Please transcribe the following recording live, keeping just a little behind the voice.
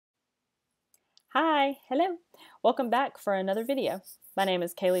Hi, hello. Welcome back for another video. My name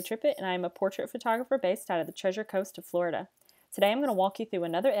is Kaylee Trippett and I am a portrait photographer based out of the Treasure Coast of Florida. Today I'm going to walk you through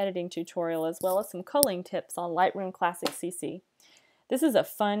another editing tutorial as well as some culling tips on Lightroom Classic CC. This is a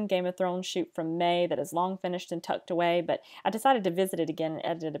fun Game of Thrones shoot from May that is long finished and tucked away, but I decided to visit it again and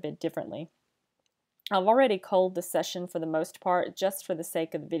edit it a bit differently. I've already culled the session for the most part just for the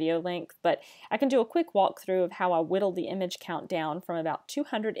sake of the video length, but I can do a quick walkthrough of how I whittled the image count down from about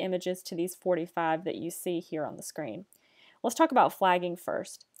 200 images to these 45 that you see here on the screen. Let's talk about flagging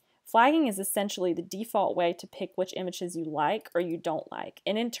first. Flagging is essentially the default way to pick which images you like or you don't like,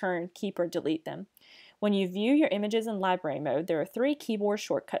 and in turn keep or delete them. When you view your images in library mode, there are three keyboard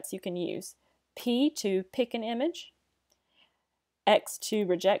shortcuts you can use. P to pick an image, X to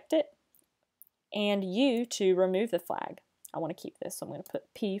reject it, and U to remove the flag. I want to keep this, so I'm going to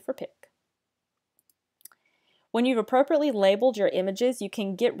put P for pick. When you've appropriately labeled your images, you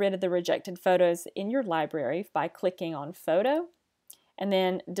can get rid of the rejected photos in your library by clicking on Photo and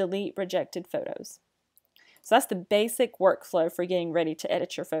then Delete Rejected Photos. So that's the basic workflow for getting ready to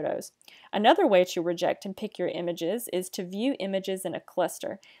edit your photos. Another way to reject and pick your images is to view images in a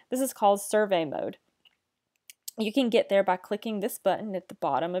cluster. This is called survey mode. You can get there by clicking this button at the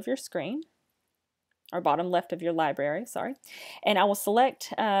bottom of your screen, or bottom left of your library, sorry. And I will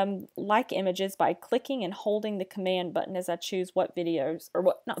select like images by clicking and holding the command button as I choose what videos, or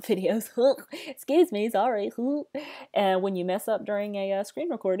what, not videos, excuse me, sorry. When you mess up during a screen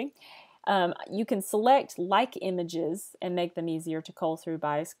recording, you can select like images and make them easier to cull through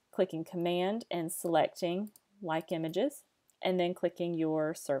by clicking command and selecting like images, and then clicking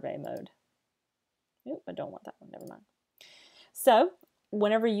your survey mode. Oop, I don't want that one, never mind. So,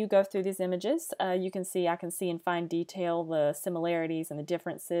 whenever you go through these images, I can see in fine detail the similarities and the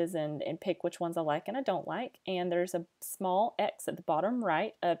differences and pick which ones I like and I don't like. And there's a small X at the bottom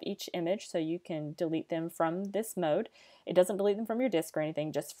right of each image, so you can delete them from this mode. It doesn't delete them from your disk or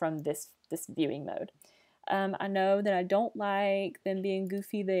anything, just from this viewing mode. I know that I don't like them being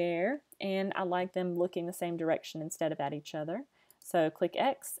goofy there, and I like them looking the same direction instead of at each other. So click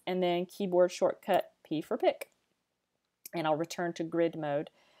X and then keyboard shortcut P for pick. And I'll return to grid mode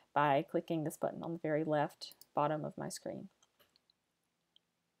by clicking this button on the very left bottom of my screen.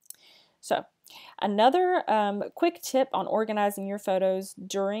 So, another quick tip on organizing your photos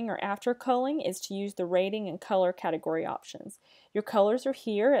during or after culling is to use the rating and color category options. Your colors are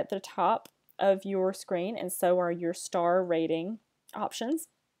here at the top of your screen, and so are your star rating options.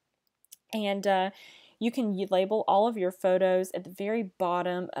 And you can label all of your photos at the very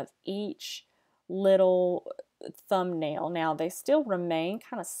bottom of each little thumbnail. Now they still remain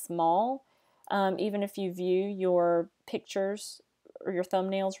kind of small, even if you view your pictures or your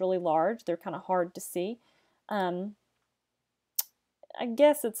thumbnails really large, they're kind of hard to see. I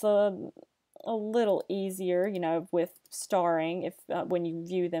guess it's a little easier, you know, with starring if when you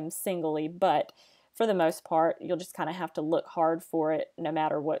view them singly, but for the most part, you'll just kind of have to look hard for it no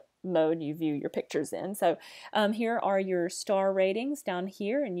matter what mode you view your pictures in. So here are your star ratings down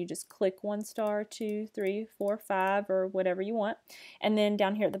here, and you just click 1 star, 2, 3, 4, 5, or whatever you want. And then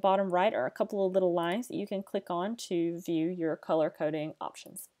down here at the bottom right are a couple of little lines that you can click on to view your color coding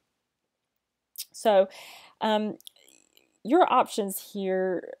options. So your options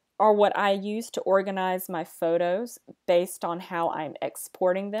here are what I use to organize my photos based on how I'm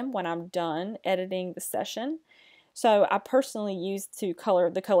exporting them when I'm done editing the session. So I personally use the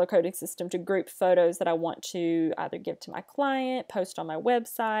color coding system to group photos that I want to either give to my client, post on my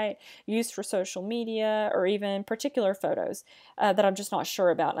website, use for social media, or even particular photos that I'm just not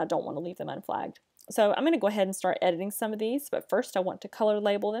sure about and I don't want to leave them unflagged. So I'm going to go ahead and start editing some of these, but first I want to color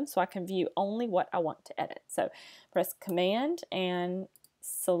label them so I can view only what I want to edit. So press Command and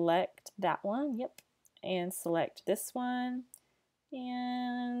select that one, yep, and select this one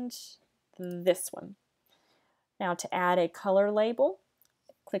and this one. Now to add a color label,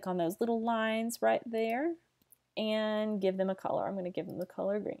 click on those little lines right there and give them a color. I'm going to give them the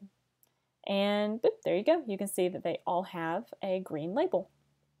color green. And boop, there you go. You can see that they all have a green label.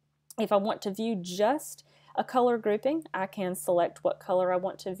 If I want to view just a color grouping, I can select what color I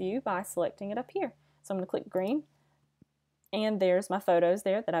want to view by selecting it up here. So I'm going to click green, and there's my photos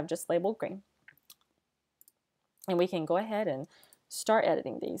there that I've just labeled green. And we can go ahead and start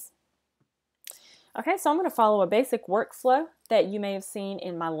editing these. Okay, so I'm going to follow a basic workflow that you may have seen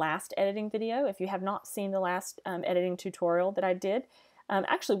in my last editing video. If you have not seen the last editing tutorial that I did,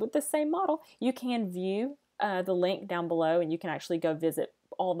 actually with the same model, you can view the link down below and you can actually go visit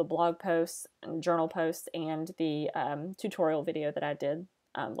all the blog posts and journal posts and the tutorial video that I did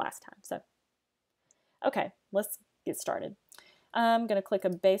last time. So, okay, let's get started. I'm going to click a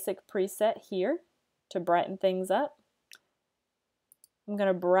basic preset here to brighten things up. I'm going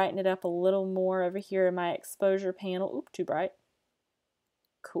to brighten it up a little more over here in my exposure panel. Oop, too bright.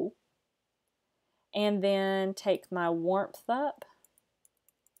 Cool. And then take my warmth up.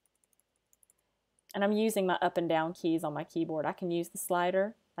 And I'm using my up and down keys on my keyboard. I can use the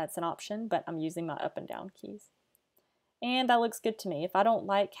slider, that's an option, but I'm using my up and down keys. And that looks good to me. If I don't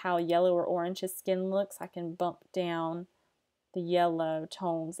like how yellow or orange his skin looks, I can bump down the yellow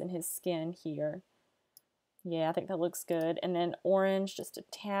tones in his skin here. Yeah, I think that looks good. And then orange, just a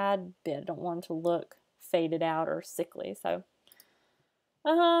tad bit. I don't want him to look faded out or sickly. So,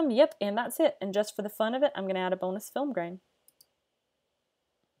 yep, and that's it. And just for the fun of it, I'm going to add a bonus film grain.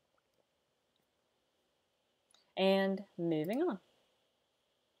 And moving on.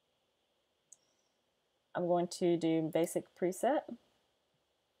 I'm going to do basic preset.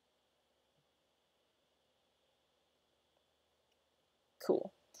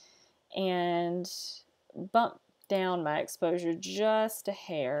 Cool. And bump down my exposure just a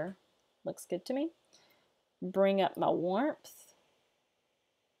hair. Looks good to me. Bring up my warmth.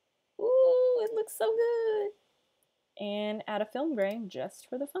 Ooh, it looks so good. And add a film grain just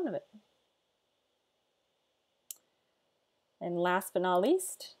for the fun of it. And last but not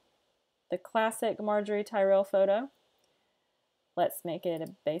least, the classic Marjorie Tyrell photo. Let's make it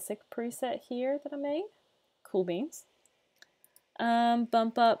a basic preset here that I made. Cool beans.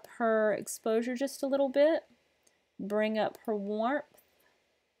 Bump up her exposure just a little bit. Bring up her warmth.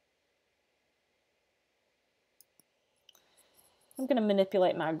 I'm going to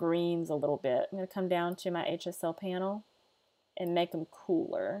manipulate my greens a little bit. I'm going to come down to my HSL panel and make them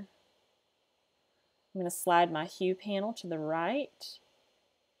cooler. I'm going to slide my hue panel to the right.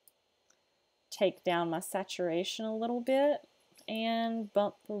 Take down my saturation a little bit and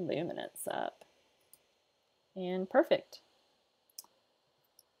bump the luminance up. And perfect.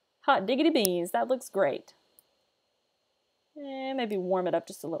 Hot diggity beans, that looks great. And maybe warm it up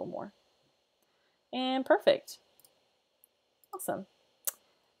just a little more. And perfect. Awesome.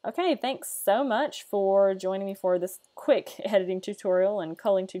 Okay, thanks so much for joining me for this quick editing tutorial and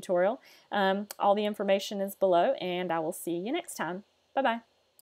culling tutorial. All the information is below, and I will see you next time. Bye-bye.